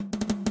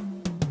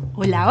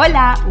Hola,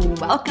 hola!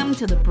 Welcome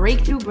to the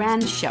Breakthrough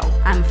Brand Show.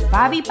 I'm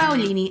Fabi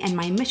Paolini, and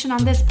my mission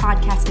on this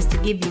podcast is to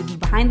give you the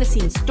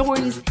behind-the-scenes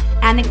stories,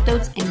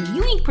 anecdotes, and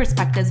unique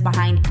perspectives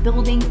behind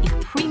building a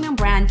premium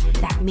brand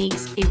that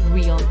makes a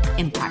real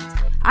impact.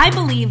 I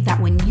believe that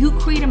when you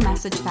create a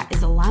message that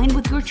is aligned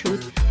with your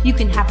truth, you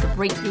can have the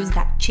breakthroughs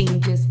that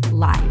changes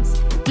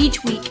lives.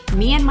 Each week,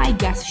 me and my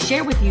guests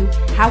share with you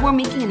how we're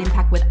making an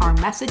impact with our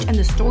message and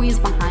the stories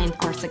behind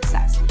our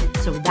success.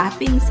 So that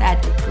being said,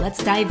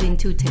 let's dive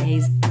into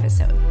today's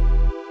episode.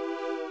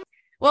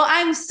 Well,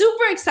 I'm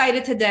super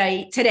excited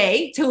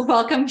today to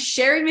welcome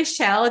Sheri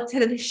Michelle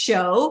to the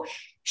show.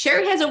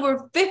 Sheri has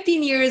over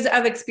 15 years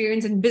of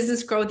experience in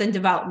business growth and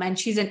development.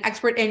 She's an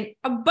expert in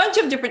a bunch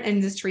of different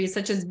industries,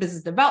 such as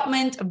business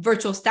development,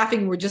 virtual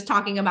staffing. We're just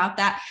talking about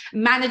that,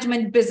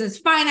 management, business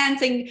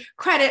financing,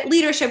 credit,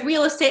 leadership,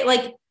 real estate.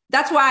 Like,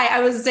 that's why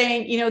I was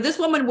saying, this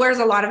woman wears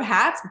a lot of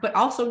hats, but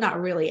also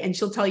not really. And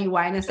she'll tell you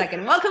why in a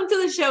second. Welcome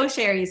to the show,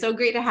 Sheri. So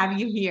great to have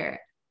you here.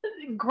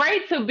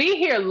 Great to be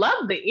here.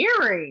 Love the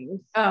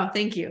earrings. Oh,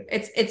 thank you.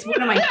 It's one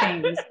of my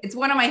things. It's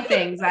one of my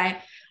things.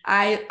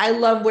 I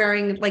love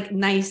wearing like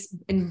nice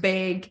and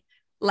big,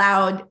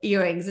 loud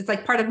earrings. It's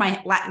like part of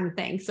my Latin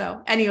thing.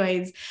 So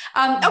anyways,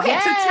 okay.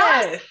 Yes. So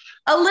tell us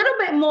a little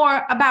bit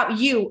more about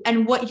you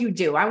and what you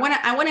do. I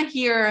want to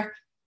hear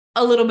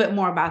a little bit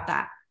more about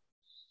that.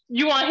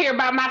 You want to hear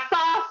about my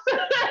sauce?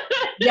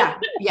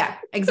 Yeah,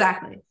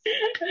 exactly.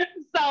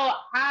 So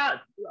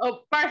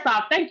first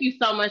off, thank you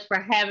so much for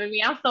having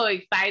me. I'm so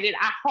excited.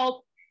 I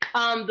hope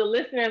the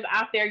listeners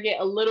out there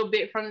get a little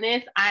bit from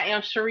this. I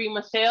am Sheri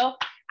Michelle.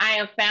 I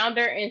am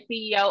founder and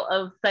CEO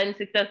of Sudden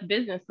Success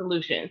Business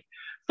Solutions.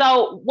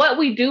 So what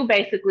we do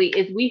basically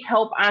is we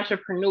help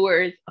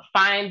entrepreneurs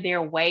find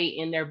their way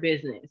in their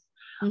business.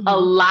 Mm-hmm. A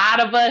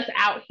lot of us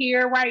out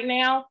here right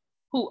now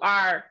who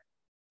are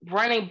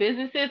running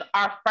businesses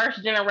are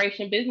first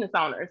generation business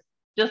owners.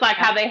 Just like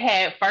how they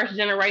had first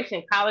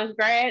generation college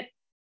grads,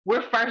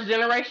 we're first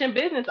generation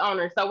business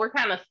owners. So we're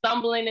kind of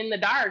stumbling in the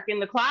dark in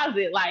the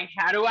closet. Like,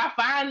 how do I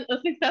find a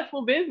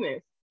successful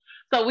business?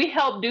 So we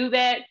help do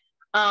that.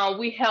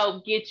 We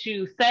help get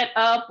you set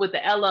up with the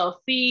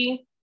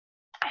LLC,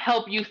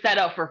 help you set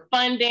up for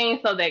funding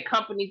so that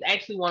companies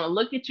actually want to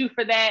look at you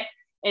for that.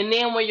 And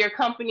then when your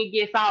company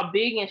gets all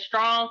big and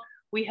strong,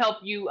 we help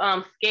you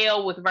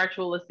scale with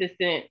virtual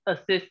assistants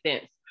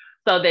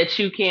so that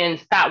you can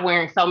stop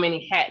wearing so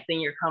many hats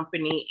in your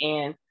company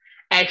and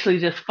actually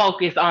just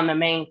focus on the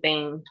main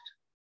things.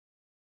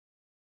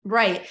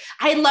 Right.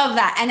 I love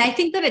that. And I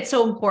think that it's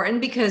so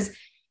important because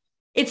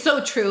it's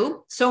so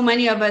true. So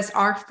many of us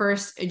are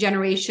first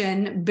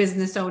generation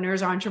business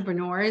owners,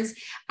 entrepreneurs.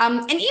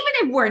 And even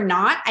if we're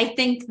not, I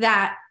think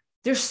that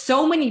there's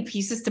so many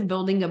pieces to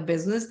building a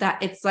business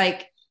that it's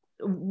like,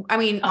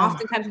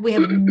 oftentimes we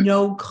have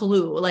no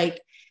clue.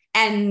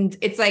 And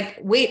it's like,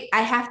 wait,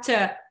 I have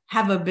to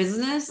have a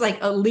business, like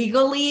a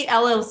legally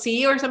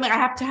LLC or something. I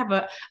have to have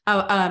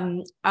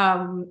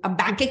a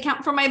bank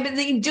account for my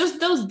business. Just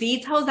those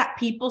details that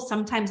people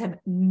sometimes have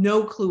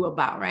no clue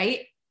about,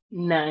 right?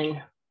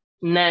 None.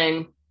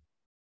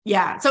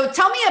 Yeah. So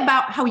tell me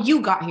about how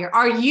you got here.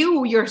 Are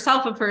you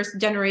yourself a first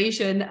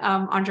generation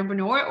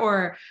entrepreneur,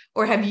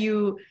 or have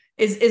you?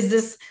 Does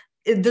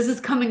this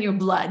come in your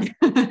blood?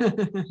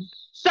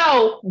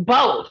 So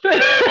both.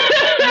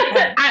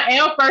 I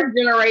am first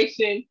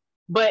generation,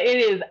 but it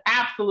is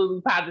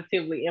absolutely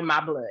positively in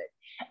my blood.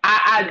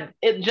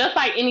 It just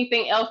like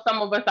anything else,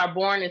 some of us are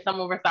born and some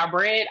of us are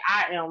bred.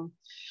 I am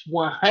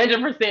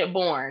 100%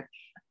 born.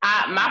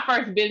 My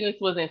first business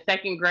was in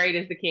second grade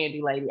as the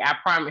candy lady. I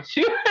promise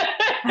you.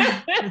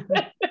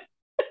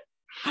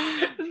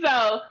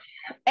 So,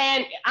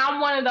 and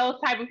I'm one of those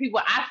type of people.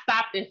 I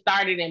stopped and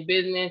started in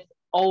business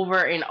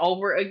over and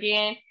over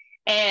again.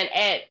 And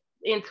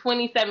in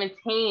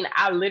 2017,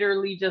 I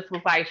literally just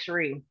was like,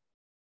 Sheri,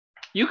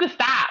 you can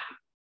stop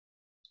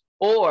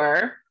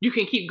or you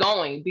can keep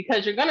going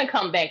because you're going to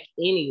come back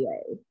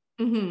anyway.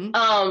 Mm-hmm.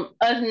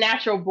 Us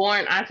natural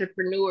born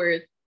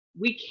entrepreneurs,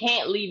 we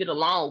can't leave it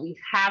alone. We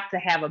have to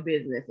have a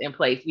business in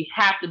place. We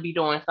have to be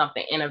doing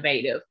something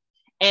innovative.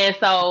 And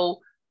so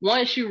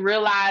once you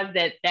realize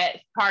that that's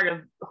part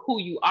of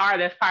who you are,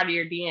 that's part of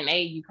your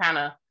DNA, you kind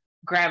of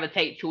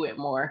gravitate to it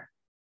more.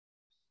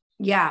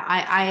 Yeah,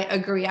 I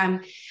agree.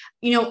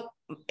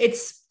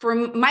 It's for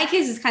my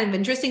case, it's kind of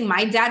interesting.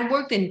 My dad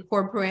worked in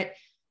corporate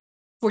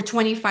for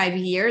 25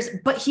 years,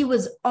 but he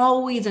was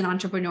always an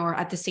entrepreneur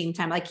at the same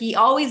time. Like he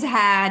always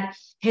had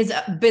his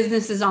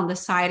businesses on the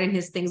side and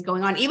his things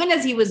going on, even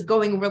as he was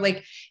going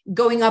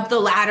up the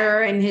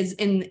ladder in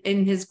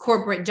his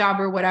corporate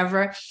job or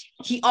whatever.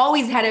 He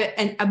always had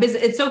a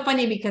business. It's so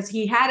funny because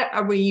he had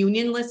a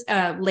reunion list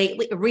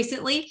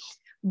recently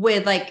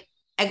with like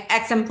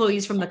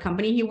ex-employees from the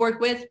company he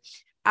worked with.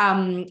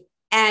 And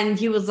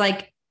he was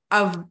like,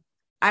 I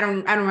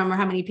don't remember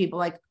how many people,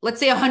 like, let's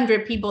say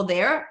 100 people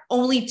there,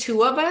 only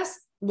 2 of us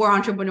were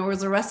entrepreneurs.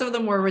 The rest of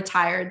them were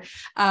retired.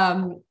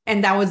 And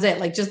that was it,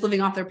 like just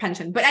living off their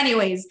pension. But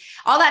anyways,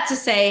 all that to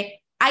say,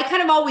 I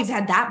kind of always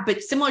had that,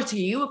 but similar to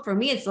you, for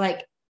me, it's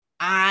like,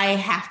 I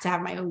have to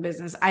have my own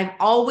business. I've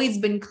always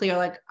been clear,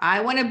 like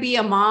I want to be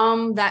a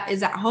mom that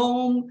is at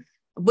home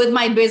with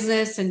my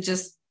business and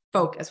just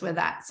focus with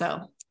that.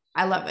 So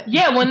I love it.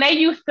 Yeah, when they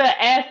used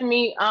to ask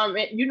me,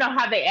 you know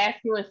how they ask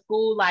you in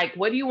school, like,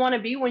 what do you want to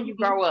be when you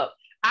grow up?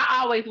 I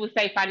always would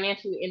say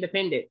financially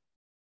independent.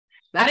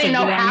 I That's a didn't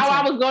know good how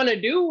answer. I was going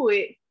to do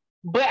it,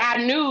 but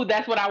I knew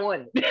that's what I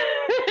wanted.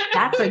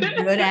 That's a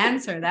good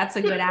answer. That's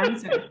a good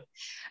answer.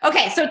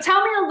 Okay, so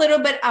tell me a little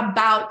bit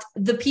about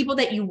the people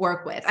that you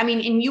work with. I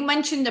mean, and you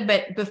mentioned a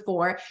bit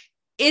before,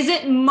 is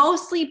it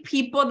mostly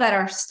people that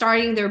are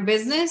starting their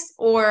business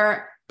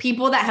or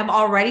people that have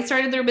already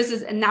started their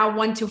business and now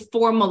want to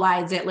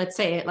formalize it, let's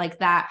say it like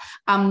that,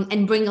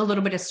 and bring a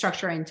little bit of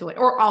structure into it,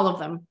 or all of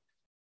them?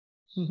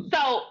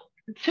 So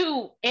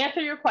to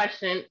answer your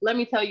question, let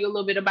me tell you a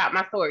little bit about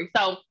my story.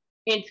 So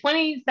in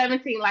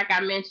 2017, like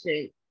I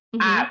mentioned,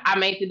 I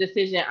made the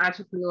decision,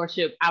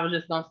 entrepreneurship, I was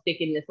just going to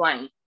stick in this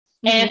lane.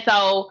 And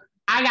so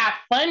I got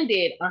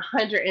funded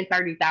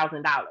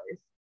 $130,000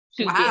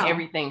 to get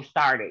everything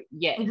started.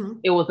 Yes,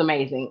 it was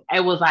amazing.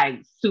 It was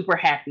like super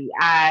happy.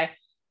 I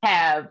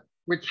have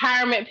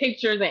retirement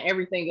pictures and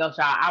everything else,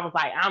 y'all. I was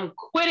like, I'm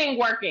quitting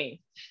working.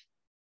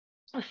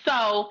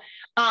 So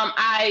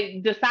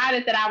I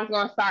decided that I was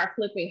going to start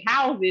flipping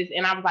houses,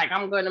 and I was like,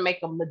 I'm going to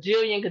make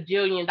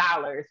gajillion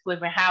dollars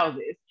flipping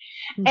houses.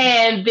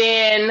 And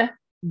then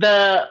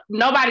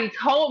nobody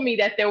told me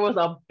that there was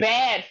a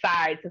bad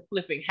side to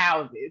flipping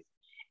houses.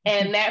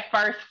 And that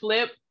first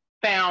flip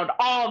found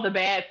all the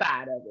bad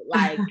side of it.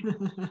 Like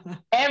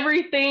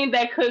everything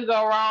that could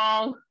go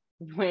wrong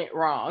went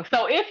wrong.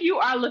 So if you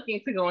are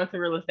looking to go into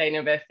real estate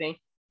investing,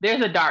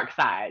 there's a dark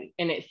side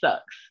and it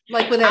sucks.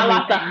 Like with everything. I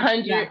lost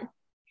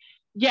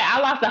I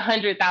lost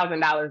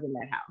 $100,000 in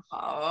that house.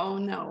 Oh,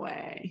 no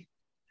way.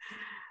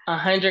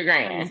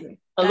 $100,000.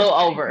 A little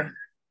over.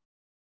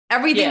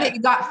 Everything that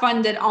you got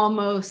funded,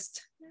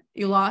 almost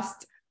you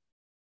lost.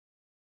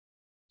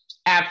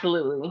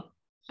 Absolutely.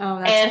 Oh,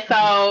 that's and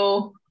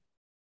so,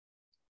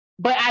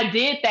 but I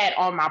did that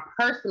on my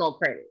personal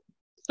credit.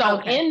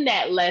 So in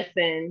that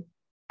lesson,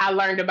 I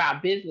learned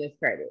about business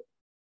credit.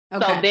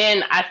 So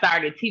then I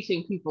started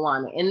teaching people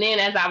on it. And then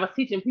as I was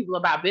teaching people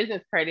about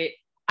business credit,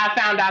 I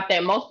found out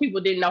that most people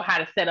didn't know how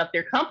to set up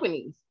their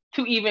companies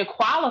to even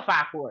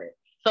qualify for it.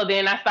 So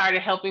then I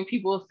started helping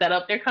people set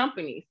up their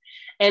companies.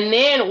 And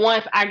then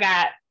once I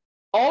got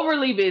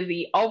overly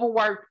busy,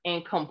 overworked,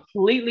 and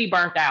completely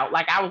burnt out,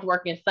 like I was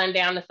working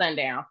sundown to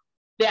sundown,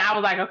 then I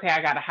was like, okay,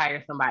 I got to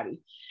hire somebody.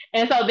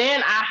 And so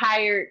then I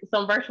hired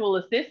some virtual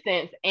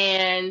assistants,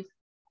 and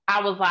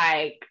I was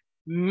like,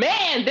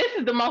 man, this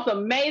is the most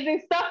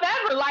amazing stuff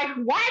ever. Like,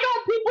 why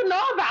don't people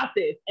know about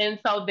this? And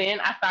so then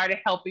I started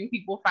helping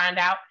people find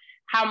out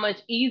how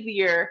much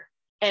easier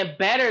and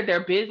better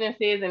their business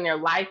is and their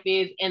life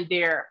is and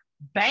their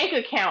bank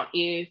account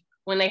is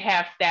when they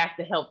have staff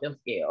to help them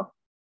scale.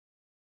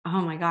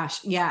 Oh my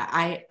gosh. Yeah,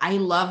 I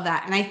love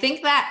that. And I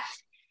think that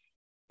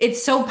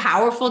it's so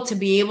powerful to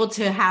be able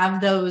to have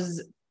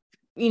those,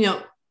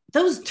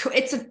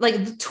 it's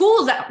like the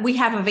tools that we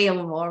have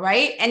available,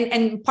 right?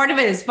 And part of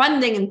it is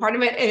funding, and part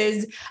of it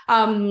is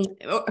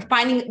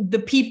finding the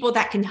people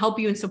that can help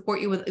you and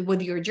support you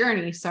with your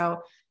journey.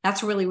 So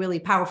that's really, really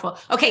powerful.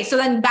 Okay, so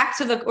then back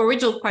to the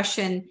original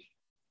question,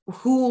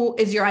 who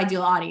is your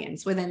ideal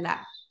audience within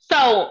that?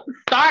 So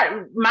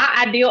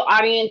my ideal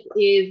audience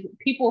is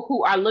people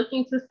who are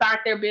looking to start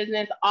their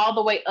business all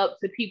the way up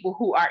to people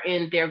who are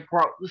in their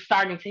growth,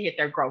 starting to hit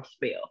their growth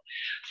spell.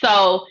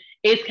 So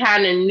it's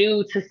kind of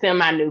new to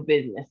semi-new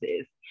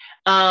businesses.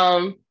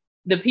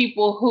 The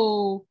people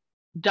who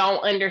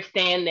don't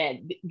understand that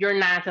your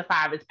 9 to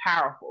 5 is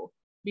powerful,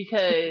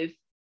 because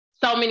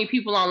so many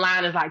people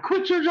online is like,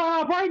 quit your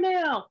job right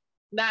now.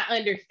 Not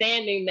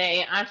understanding that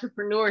in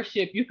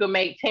entrepreneurship, you can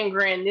make 10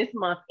 grand this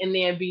month and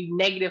then be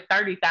negative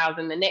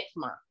 30,000 the next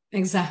month.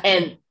 Exactly.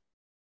 And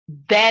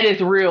that is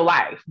real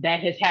life.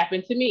 That has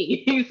happened to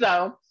me.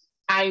 So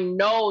I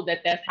know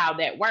that that's how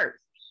that works.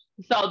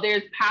 So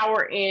there's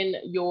power in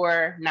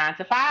your 9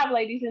 to 5,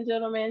 ladies and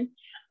gentlemen.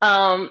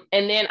 And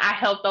then I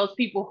help those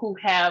people who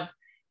have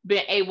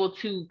been able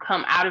to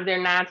come out of their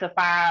 9 to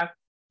 5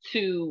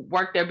 to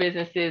work their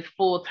businesses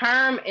full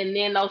term. And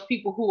then those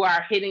people who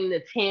are hitting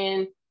the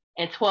 10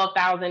 and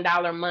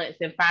 $12,000 months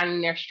and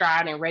finding their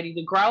stride and ready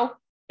to grow,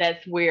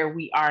 that's where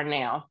we are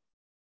now.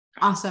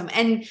 Awesome.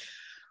 And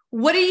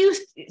what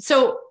is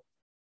the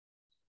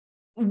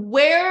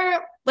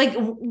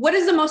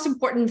most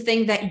important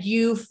thing that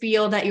you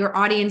feel that your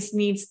audience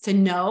needs to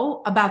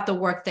know about the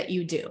work that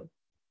you do?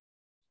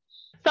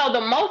 So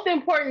the most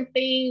important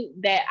thing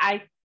that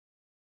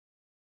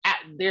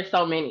there's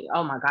so many.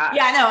 Oh my God.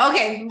 Yeah, I know.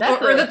 Okay.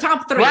 Or the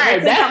top 3.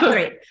 Right, top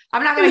 3.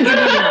 I'm not going to give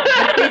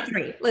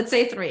you one. Let's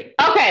say 3.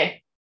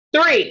 Okay.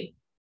 3.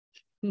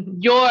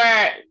 Your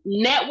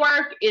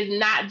network is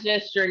not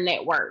just your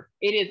net worth.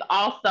 It is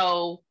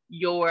also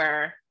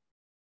your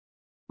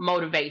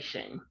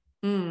motivation.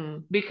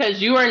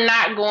 Because you are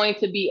not going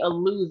to be a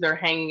loser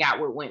hanging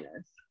out with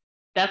winners.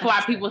 That's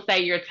why people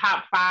say your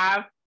top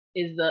 5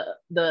 is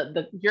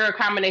you're a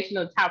combination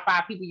of the top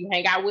 5 people you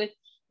hang out with,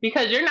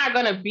 because you're not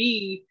going to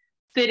be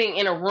sitting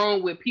in a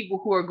room with people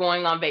who are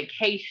going on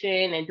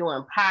vacation and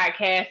doing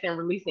podcasts and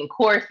releasing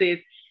courses.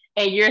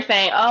 And you're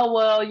saying, oh,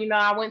 well,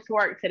 I went to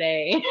work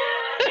today.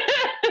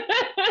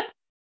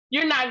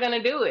 You're not going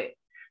to do it.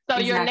 So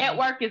your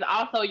network is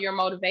also your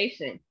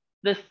motivation.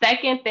 The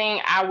second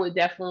thing I would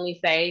definitely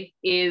say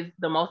is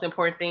the most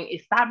important thing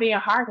is stop being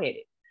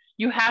hard-headed.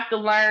 You have to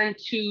learn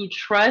to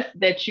trust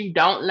that you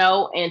don't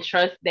know, and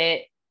trust that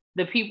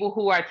the people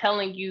who are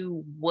telling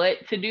you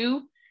what to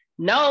do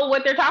know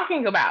what they're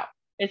talking about,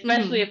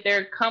 especially if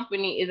their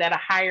company is at a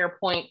higher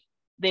point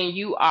than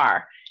you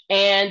are.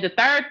 And the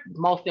third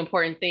most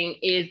important thing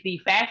is the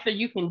faster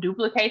you can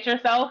duplicate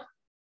yourself,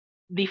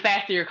 the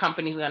faster your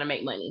company is going to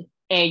make money,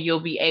 and you'll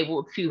be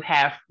able to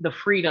have the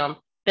freedom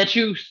that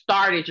you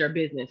started your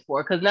business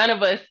for. Because none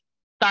of us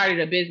started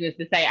a business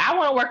to say, I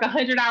want to work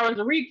 100 hours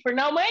a week for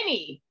no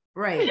money.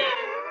 Right.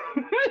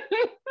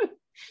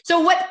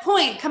 So what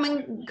point,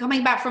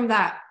 coming back from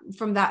that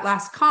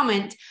last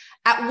comment,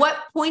 at what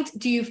point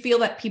do you feel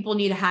that people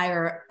need to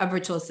hire a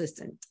virtual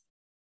assistant?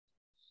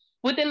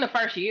 Within the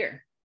first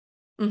year.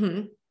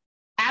 Mm-hmm.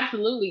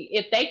 Absolutely.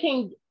 If they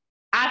can,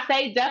 I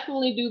say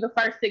definitely do the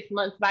first 6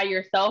 months by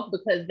yourself,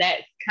 because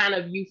that's kind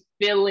of you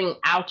filling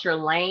out your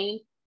lane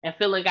and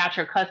filling out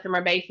your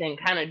customer base and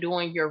kind of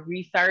doing your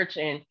research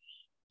and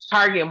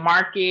target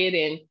market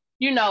and,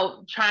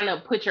 trying to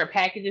put your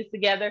packages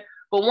together.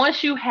 But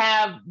once you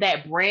have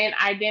that brand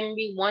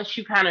identity, once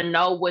you kind of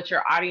know what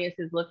your audience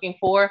is looking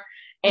for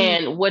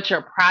and what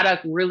your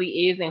product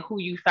really is and who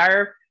you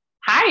serve,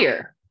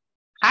 hire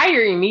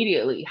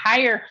immediately,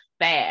 hire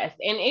fast.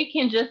 And it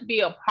can just be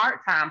a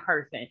part-time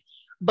person.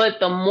 But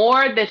the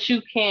more that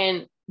you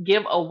can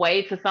give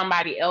away to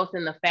somebody else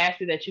and the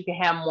faster that you can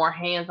have more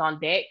hands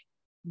on deck,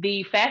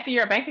 the faster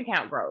your bank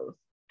account grows.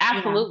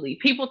 Absolutely.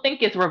 Yeah. People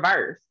think it's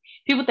reversed.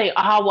 People think,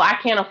 oh, well, I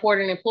can't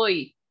afford an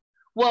employee.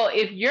 Well,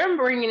 if you're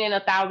bringing in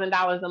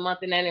 $1,000 a month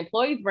and that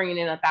employee's bringing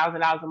in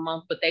 $1,000 a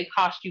month, but they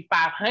cost you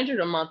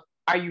 $500 a month,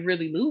 are you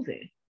really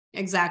losing?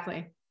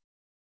 Exactly.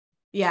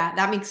 Yeah,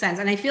 that makes sense.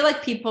 And I feel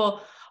like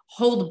people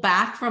hold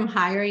back from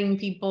hiring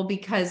people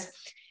because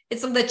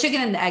it's the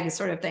chicken and the egg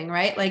sort of thing,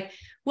 right? Like,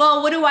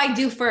 well, what do I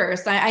do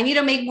first? I need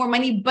to make more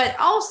money, but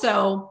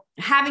also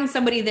having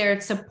somebody there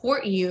to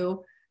support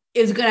you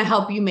is going to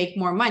help you make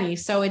more money.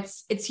 So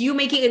it's you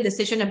making a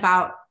decision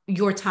about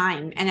your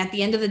time. And at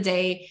the end of the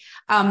day,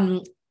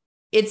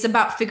 it's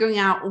about figuring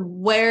out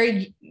where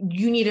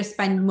you need to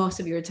spend most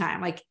of your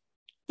time. Like,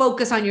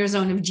 focus on your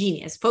zone of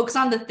genius, focus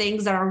on the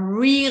things that are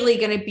really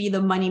going to be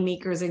the money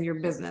makers in your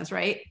business,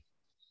 right?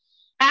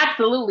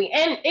 Absolutely.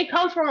 And it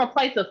comes from a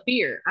place of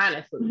fear,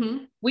 honestly.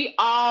 Mm-hmm. We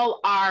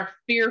all are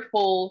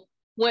fearful.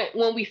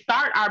 When we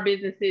start our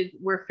businesses,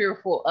 we're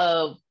fearful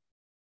of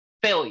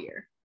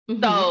failure.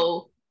 Mm-hmm.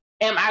 So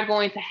am I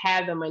going to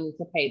have the money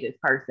to pay this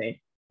person?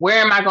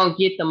 Where am I going to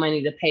get the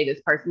money to pay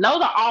this person?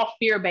 Those are all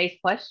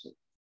fear-based questions.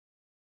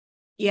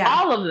 Yeah.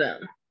 All of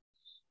them.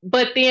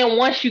 But then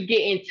once you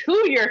get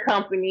into your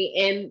company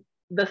and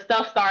the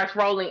stuff starts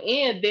rolling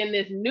in, then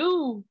this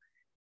new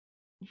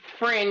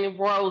friend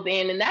rolls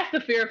in, and that's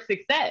the fear of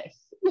success.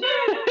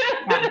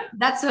 Yeah,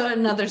 that's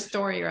another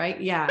story,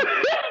 right? Yeah.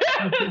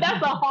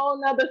 That's a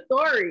whole nother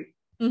story.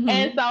 Mm-hmm.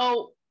 And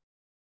so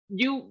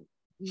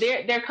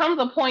there comes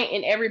a point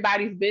in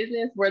everybody's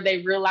business where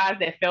they realize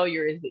that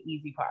failure is the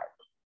easy part.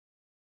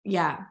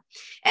 Yeah.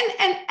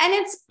 And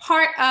it's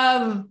part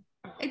of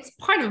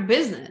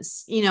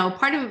business,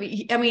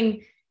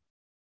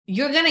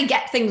 you're going to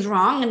get things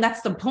wrong. And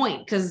that's the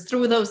point, because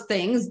through those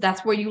things,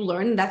 that's where you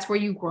learn, that's where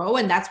you grow,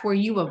 and that's where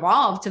you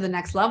evolve to the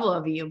next level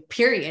of you,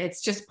 period.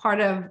 It's just part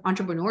of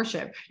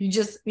entrepreneurship. You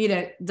just need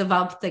to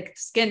develop thick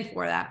skin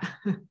for that.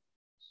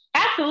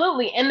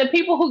 Absolutely. And the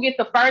people who get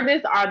the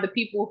furthest are the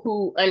people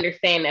who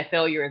understand that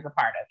failure is a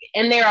part of it.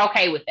 And they're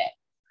okay with that.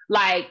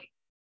 Like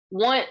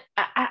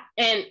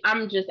and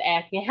I'm just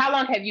asking, how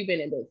long have you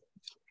been in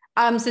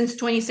business? Since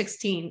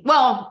 2016.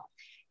 Well,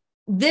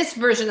 this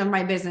version of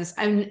my business,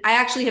 I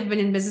actually have been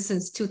in business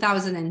since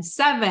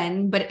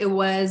 2007, but it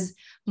was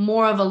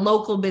more of a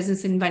local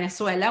business in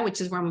Venezuela, which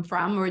is where I'm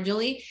from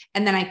originally.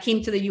 And then I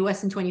came to the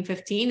US in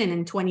 2015. And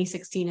in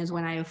 2016 is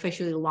when I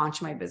officially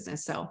launched my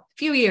business. So a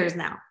few years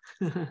now.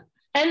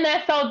 And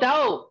that's so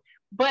dope.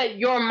 But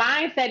your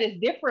mindset is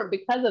different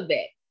because of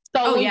that.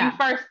 So when you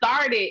first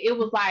started, it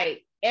was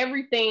like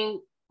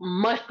everything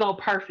must go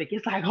perfect.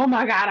 It's like, oh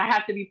my God, I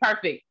have to be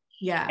perfect.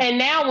 Yeah. And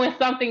now when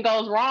something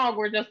goes wrong,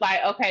 we're just like,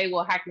 okay,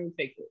 well, how can we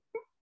fix it?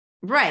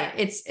 Right.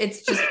 It's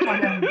just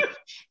part of,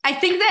 I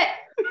think that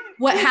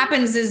what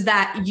happens is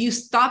that you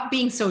stop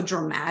being so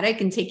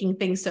dramatic and taking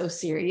things so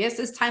serious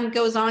as time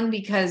goes on,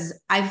 because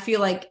I feel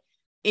like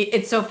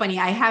it's so funny.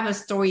 I have a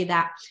story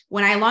that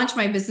when I launched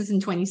my business in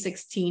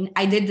 2016,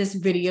 I did this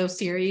video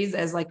series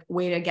as like a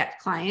way to get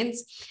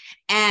clients.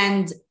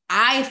 And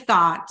I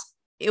thought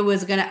I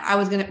was going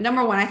to,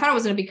 number one, I thought I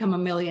was going to become a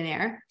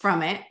millionaire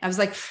from it. I was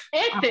like,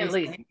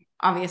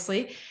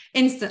 obviously,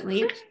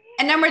 instantly.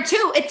 And number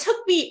two, it took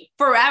me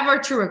forever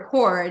to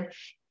record.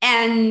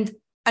 And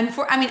I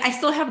mean, I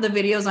still have the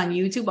videos on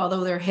YouTube,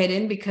 although they're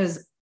hidden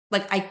because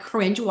like I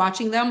cringe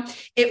watching them.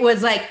 It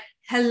was like,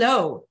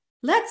 hello,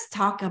 let's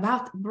talk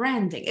about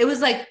branding. It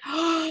was like,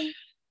 I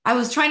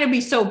was trying to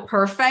be so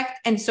perfect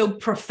and so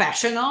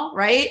professional,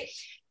 right?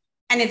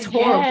 And it's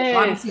horrible,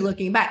 obviously,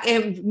 looking back.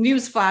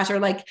 Newsflash or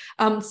like,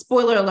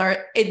 spoiler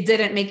alert, it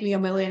didn't make me a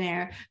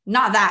millionaire.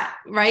 Not that,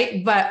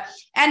 right? But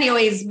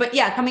anyways, but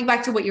yeah, coming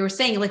back to what you were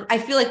saying, like, I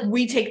feel like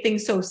we take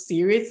things so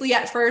seriously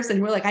at first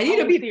and we're like, I need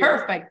to be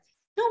perfect.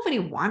 Nobody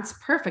wants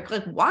perfect.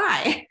 Like,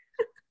 why?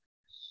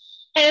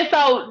 And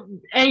so,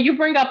 and you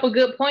bring up a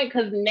good point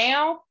because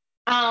now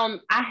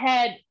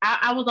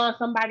I was on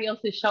somebody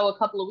else's show a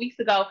couple of weeks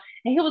ago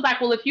and he was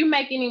like, well, if you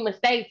make any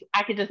mistakes,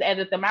 I could just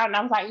edit them out. And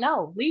I was like,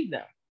 no, leave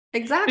them.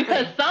 Exactly.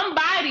 Because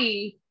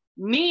somebody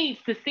needs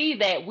to see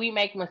that we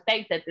make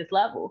mistakes at this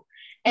level.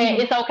 And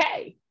it's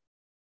okay.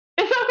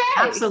 It's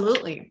okay.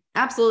 Absolutely.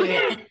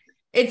 Absolutely.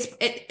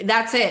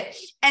 That's it.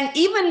 And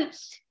even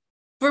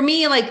for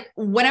me, like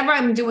whenever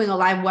I'm doing a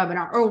live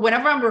webinar or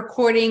whenever I'm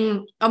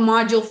recording a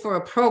module for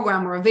a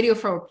program or a video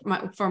for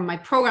my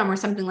program or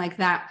something like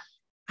that,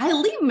 I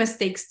leave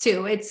mistakes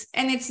too. It's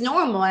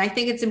normal. And I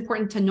think it's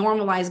important to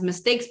normalize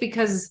mistakes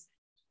because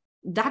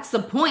that's the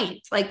point.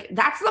 Like,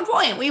 that's the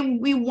point.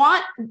 We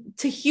want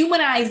to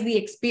humanize the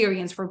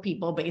experience for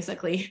people,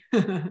 basically.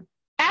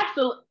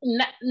 Absolutely.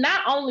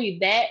 Not only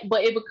that,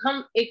 but it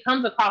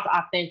comes across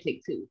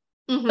authentic too.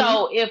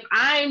 So if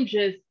I'm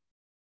just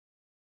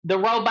the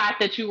robot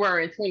that you were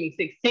in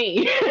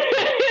 2016.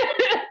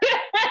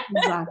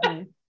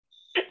 Exactly.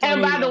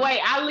 And by the way,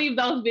 I leave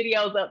those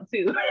videos up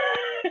too.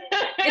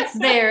 It's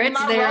there.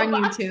 It's there on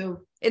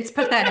YouTube. It's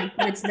pathetic,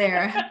 but it's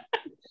there.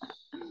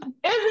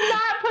 It's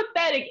not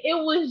pathetic. It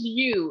was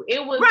you.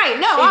 It was right.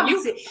 No,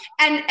 obviously.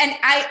 And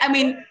I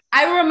mean,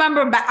 I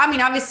remember back, I mean,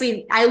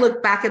 obviously I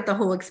look back at the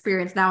whole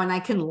experience now and I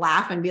can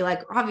laugh and be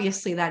like,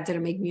 obviously that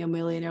didn't make me a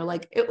millionaire.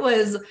 Like, it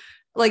was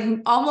like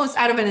almost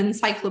out of an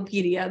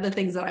encyclopedia, the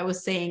things that I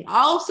was saying,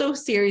 all so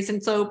serious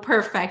and so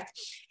perfect.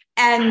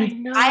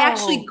 And I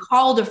actually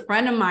called a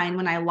friend of mine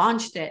when I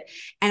launched it.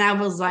 And I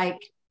was like,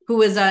 who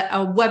was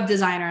a web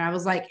designer. And I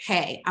was like,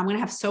 hey, I'm going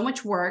to have so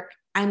much work.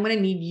 I'm going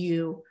to need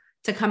you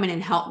to come in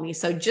and help me.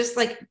 So just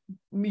like,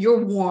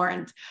 you're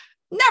warned,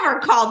 never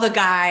call the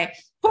guy,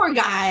 poor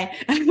guy.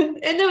 And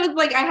it was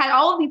like, I had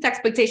all of these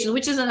expectations,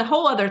 which is a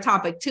whole other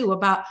topic too,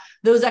 about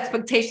those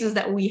expectations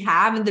that we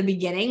have in the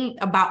beginning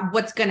about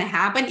what's going to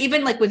happen.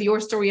 Even like with your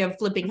story of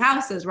flipping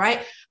houses,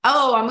 right?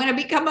 Oh, I'm going to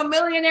become a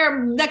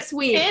millionaire next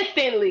week.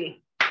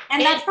 Instantly.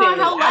 And that's not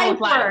how life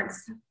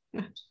works.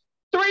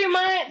 3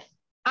 months,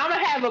 I'm going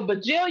to have a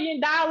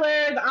bajillion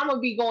dollars. I'm going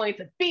to be going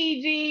to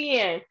Fiji.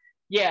 And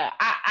yeah,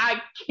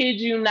 I kid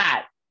you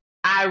not,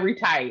 I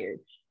retired.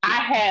 I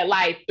had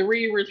like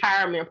 3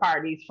 retirement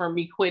parties from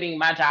me quitting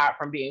my job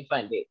from being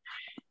funded.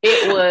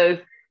 It was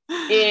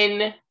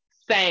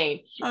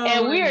insane.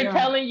 And we are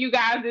telling you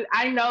guys that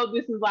I know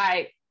this is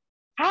like,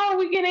 how are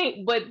we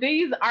getting, but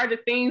these are the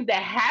things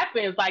that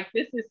happens. Like,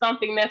 this is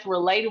something that's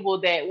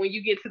relatable that when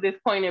you get to this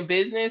point in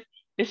business,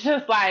 it's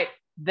just like,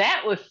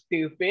 that was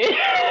stupid.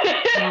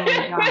 Oh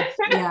my gosh.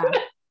 Yeah,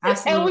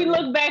 absolutely. And we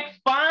look back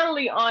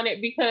fondly on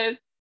it because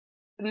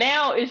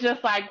now it's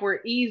just like we're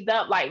eased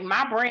up. Like,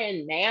 my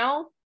brand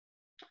now,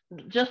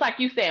 just like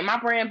you said, my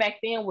brand back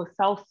then was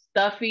so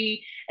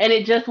stuffy and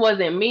it just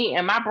wasn't me.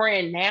 And my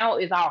brand now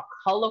is all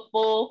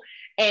colorful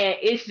and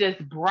it's just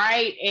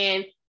bright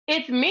and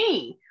it's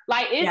me.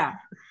 Like, it's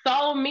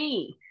so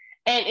me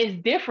and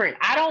it's different.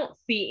 I don't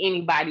see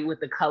anybody with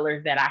the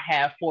colors that I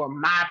have for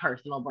my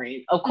personal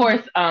brand. Of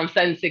course,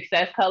 Sudden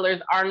Success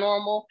colors are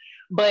normal,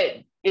 but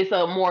it's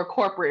a more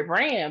corporate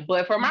brand.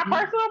 But for my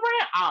personal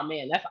brand, oh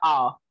man, that's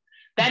all.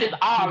 That is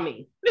all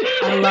me.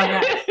 I love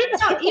that.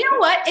 So, you know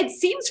what? It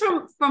seems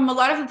from a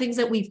lot of the things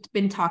that we've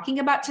been talking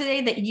about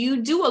today that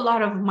you do a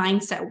lot of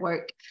mindset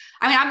work.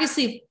 I mean,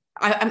 obviously,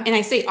 and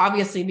I say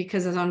obviously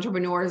because as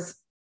entrepreneurs,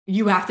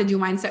 you have to do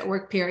mindset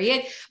work,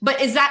 period. But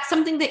is that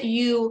something that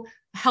you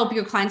help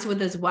your clients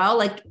with as well?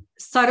 Like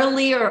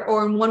subtly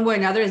or in one way or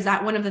another, is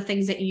that one of the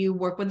things that you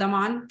work with them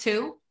on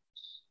too?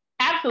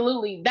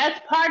 Absolutely. That's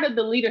part of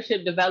the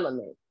leadership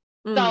development.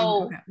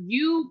 So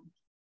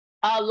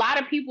a lot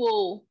of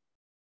people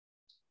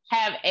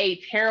have a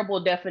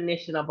terrible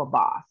definition of a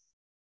boss.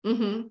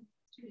 So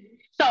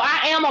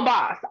I am a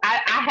boss.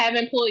 I have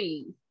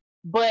employees,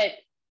 but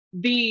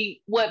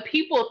what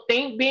people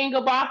think being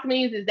a boss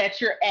means is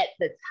that you're at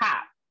the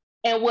top.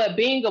 And what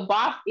being a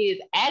boss is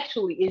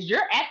actually is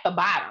you're at the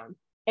bottom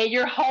and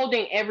you're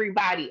holding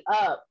everybody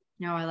up.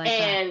 No, I like that.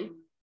 And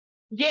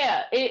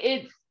yeah,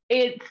 it's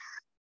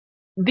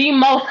the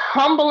most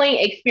humbling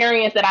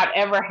experience that I've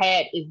ever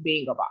had is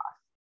being a boss.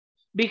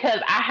 Because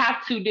I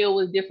have to deal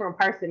with different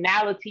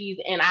personalities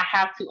and I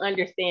have to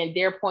understand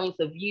their points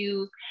of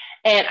views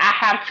and I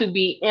have to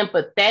be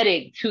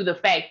empathetic to the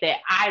fact that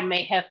I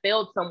may have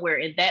failed somewhere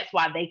and that's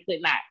why they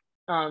could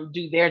not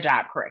do their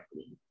job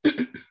correctly.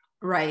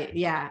 Right.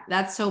 Yeah.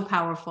 That's so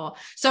powerful.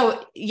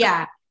 So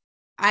yeah,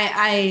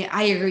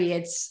 I agree.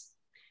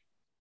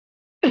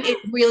 it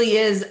really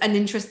is an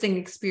interesting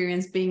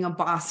experience being a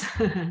boss.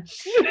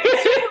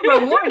 It's super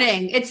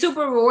rewarding. It's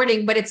super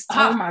rewarding, but it's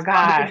tough. Oh my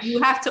gosh.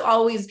 You have to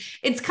always,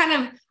 it's kind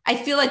of, I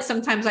feel like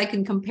sometimes I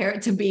can compare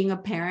it to being a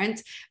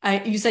parent.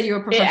 You said you're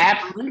a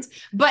professional parent,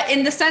 but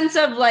in the sense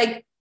of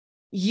like,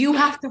 you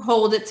have to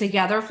hold it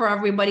together for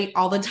everybody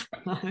all the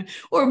time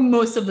or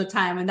most of the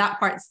time. And that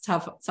part's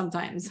tough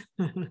sometimes.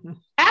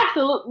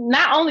 Absolutely.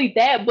 Not only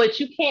that, but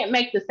you can't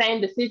make the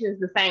same decisions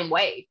the same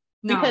way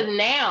because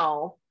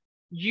now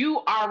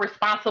you are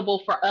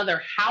responsible for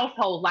other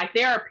households. Like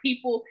there are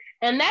people,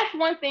 and that's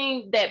one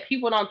thing that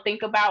people don't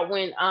think about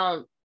when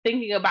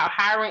thinking about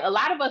hiring. A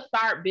lot of us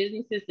start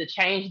businesses to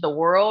change the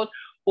world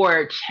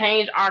or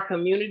change our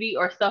community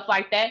or stuff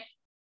like that.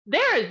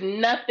 There is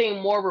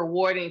nothing more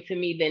rewarding to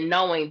me than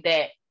knowing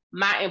that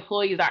my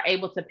employees are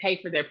able to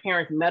pay for their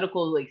parents'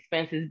 medical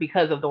expenses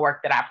because of the work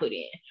that I put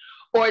in,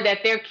 or that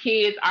their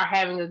kids are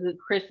having a good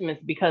Christmas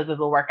because of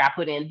the work I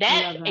put in.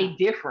 That's a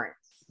difference.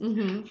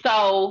 Mm-hmm.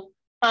 So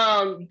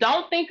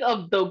don't think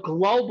of the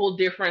global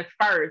difference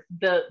first.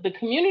 The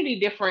community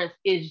difference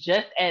is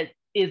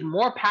is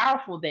more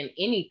powerful than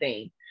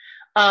anything.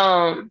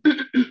 But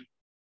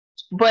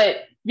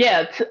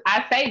yeah,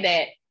 I say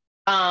that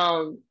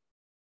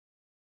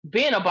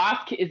being a boss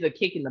is a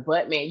kick in the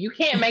butt, man. You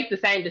can't make the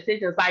same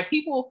decisions. Like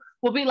people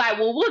will be like,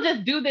 well, we'll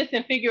just do this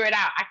and figure it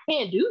out. I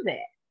can't do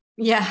that.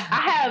 Yeah.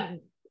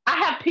 I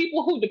have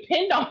people who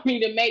depend on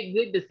me to make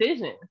good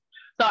decisions.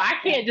 So I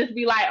can't just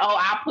be like, oh,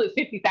 I'll put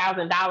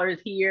 $50,000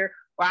 here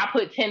or I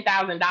put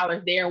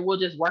 $10,000 there and we'll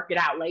just work it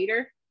out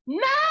later.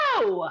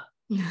 No.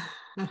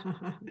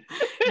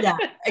 Yeah,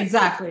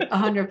 exactly.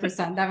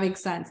 100%. That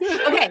makes sense.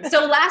 Okay.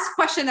 So last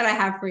question that I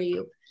have for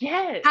you.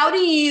 Yes. How do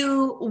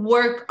you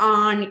work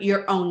on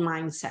your own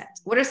mindset?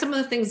 What are some of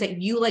the things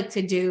that you like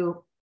to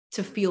do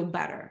to feel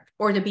better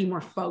or to be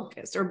more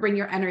focused or bring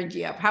your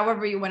energy up,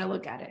 however you want to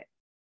look at it?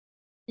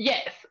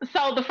 Yes.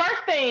 So the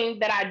first thing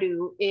that I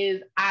do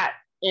is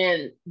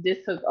and this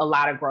took a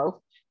lot of growth,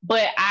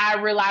 but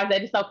I realized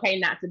that it's okay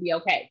not to be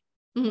okay.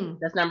 Mm-hmm.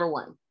 That's number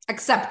one.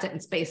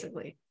 Acceptance,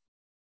 basically.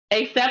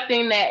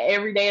 Accepting that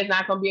every day is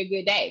not going to be a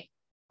good day.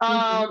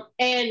 Mm-hmm.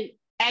 And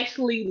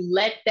actually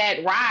let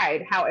that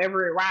ride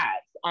however it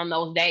rides on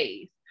those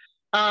days.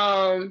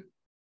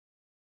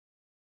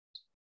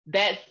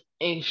 That's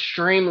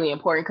extremely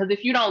important because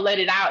if you don't let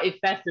it out, it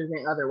festers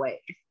in other ways.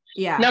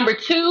 Yeah. Number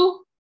two,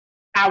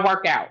 I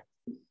work out.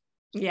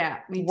 Yeah.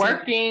 Me too.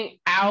 Working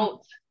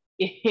out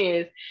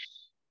is,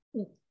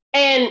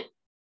 and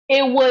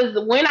it was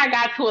when I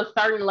got to a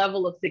certain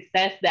level of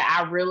success that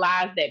I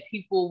realized that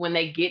people, when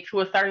they get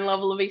to a certain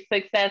level of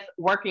success,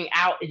 working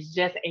out is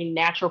just a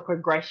natural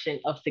progression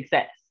of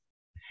success.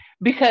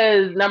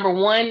 Because number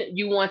one,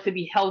 you want to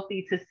be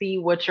healthy to see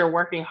what you're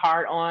working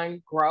hard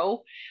on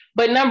grow.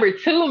 But number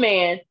two,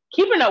 man,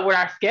 keeping up with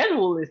our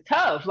schedule is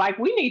tough. Like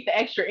we need the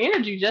extra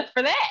energy just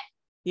for that.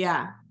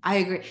 Yeah, I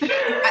agree.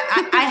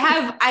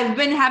 I've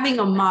been having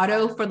a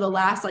motto for the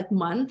last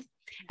month.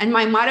 And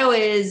my motto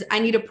is I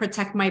need to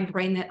protect my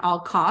brain at all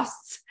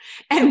costs.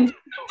 And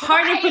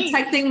part of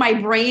protecting my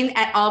brain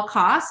at all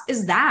costs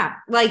is that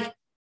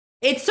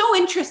it's so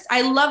interesting.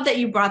 I love that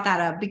you brought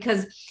that up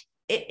because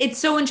it's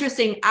so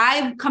interesting.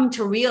 I've come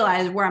to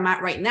realize where I'm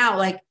at right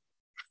now,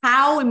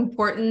 how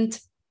important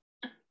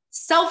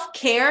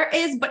self-care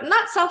is, but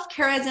not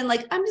self-care as in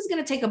I'm just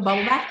going to take a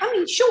bubble bath. I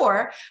mean,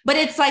 sure. But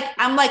it's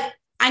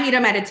I need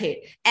to meditate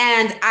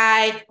and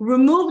I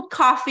removed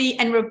coffee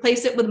and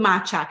replaced it with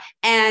matcha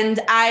and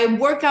I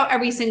work out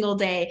every single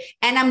day.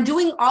 And I'm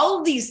doing all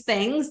of these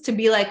things to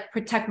be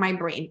protect my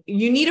brain.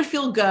 You need to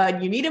feel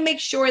good. You need to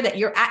make sure that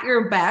you're at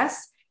your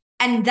best.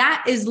 And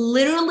that is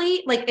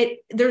literally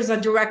there's a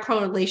direct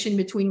correlation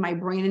between my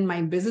brain and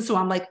my business. So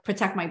I'm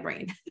protect my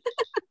brain.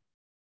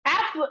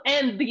 Absolutely.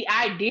 And the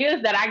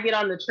ideas that I get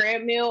on the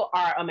treadmill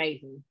are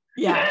amazing.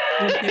 Yeah.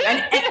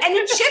 And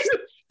it shifts.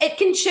 It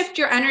can shift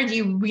your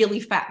energy really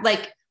fast,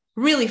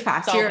 really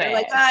fast. So you're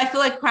I feel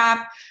like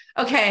crap.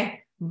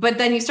 Okay. But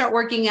then you start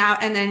working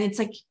out and then it's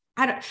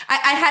I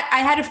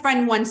had a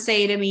friend once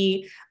say to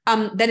me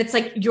that it's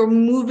you're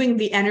moving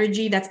the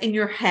energy that's in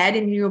your head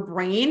and your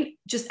brain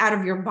just out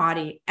of your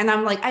body. And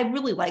I'm I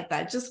really like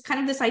that. Just kind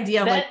of this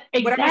idea of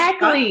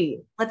exactly.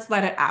 Stuff, let's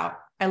let it out.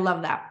 I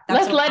love that.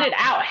 Let's let it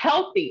out.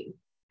 Healthy.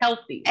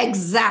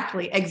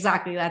 Exactly.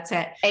 That's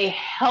it. A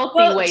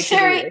healthy way to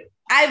do it.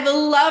 I've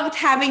loved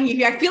having you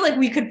here. I feel like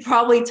we could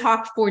probably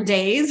talk for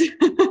days.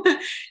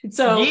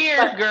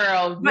 Years,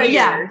 girl. But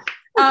years.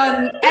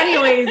 Yeah.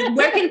 Anyways,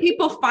 where can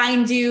people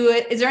find you?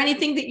 Is there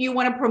anything that you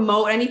want to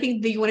promote?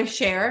 Anything that you want to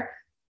share?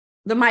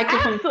 The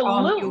microphone.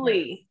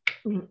 Absolutely.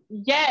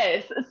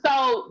 Yes.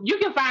 So you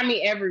can find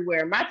me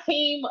everywhere. My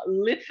team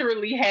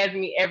literally has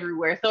me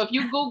everywhere. So if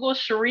you Google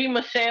Sheri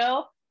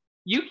Michelle,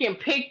 you can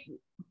pick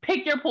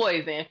your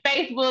poison.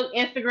 Facebook,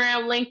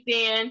 Instagram,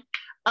 LinkedIn.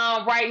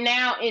 Right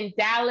now in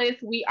Dallas,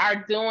 we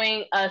are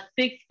doing a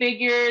 6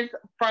 figures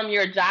from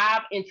your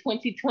job in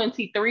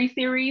 2023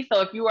 series. So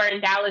if you are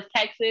in Dallas,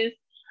 Texas,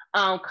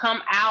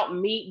 come out,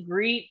 meet,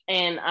 greet,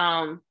 and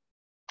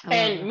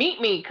meet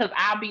me because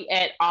I'll be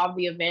at all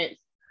the events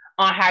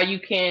on how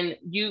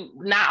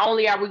not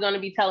only are we going to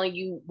be telling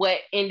you what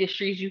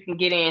industries you can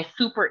get in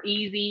super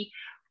easy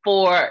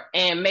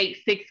and make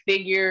 6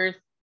 figures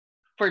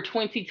for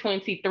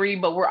 2023,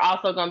 but we're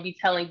also going to be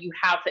telling you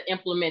how to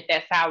implement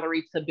that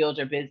salary to build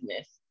your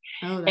business.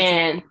 Oh,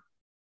 and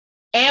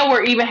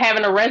we're even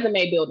having a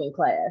resume building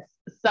class.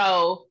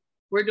 So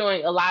we're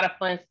doing a lot of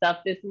fun stuff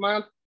this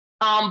month.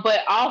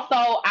 But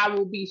also I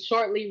will be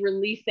shortly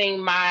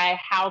releasing my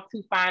How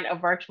to Find a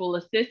Virtual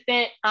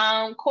Assistant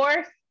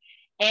course.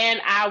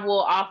 And I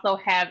will also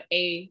have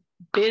a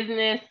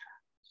business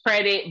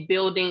credit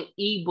building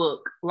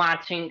ebook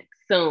launching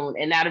soon.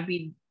 And that'll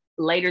be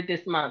later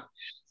this month.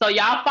 So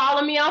y'all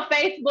follow me on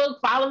Facebook,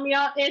 follow me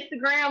on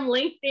Instagram,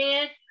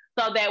 LinkedIn,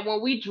 so that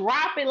when we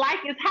drop it like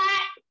it's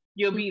hot,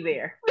 you'll be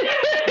there.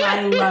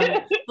 I love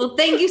it. Well,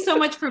 thank you so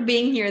much for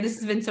being here. This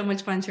has been so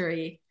much fun,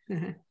 Sheri.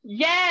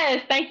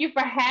 Yes, thank you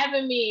for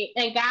having me.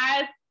 And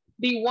guys,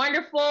 be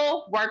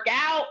wonderful, work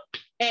out,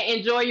 and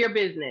enjoy your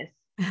business.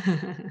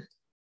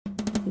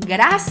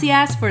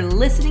 Gracias for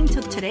listening to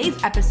today's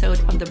episode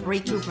of the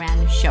Breakthrough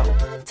Brand Show.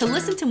 To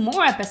listen to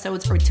more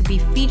episodes or to be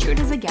featured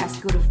as a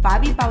guest, go to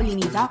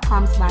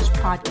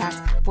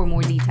fabipaolini.com/podcast for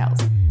more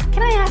details.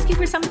 Can I ask you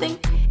for something?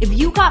 If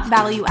you got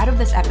value out of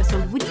this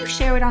episode, would you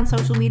share it on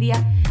social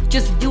media?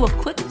 Just do a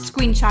quick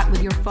screenshot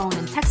with your phone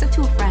and text it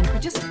to a friend or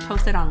just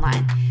post it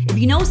online. If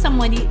you know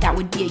somebody that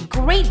would be a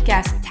great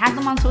guest, tag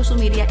them on social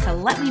media to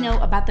let me know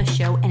about the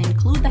show and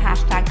include the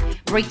hashtag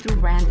Breakthrough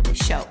Brand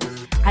Show.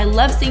 I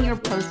love seeing your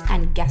posts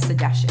and guest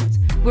suggestions.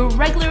 We're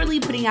regularly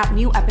putting out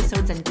new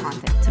episodes and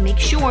content. To make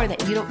sure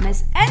that you don't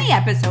miss any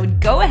episode,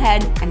 go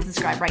ahead and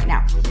subscribe right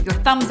now. Your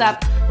thumbs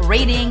up,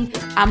 rating,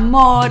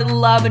 amor,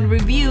 love, and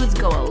reviews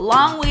go a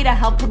long way to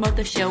help promote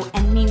the show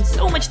and mean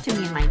so much to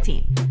me and my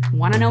team.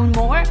 Want to know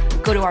more?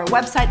 Go to our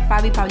website,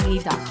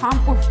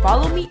 fabipaolini.com, or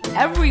follow me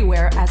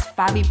everywhere as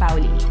Fabi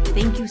Paolini.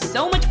 Thank you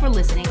so much for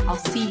listening. I'll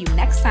see you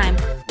next time.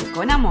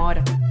 Con amor,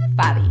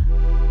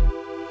 Fabi.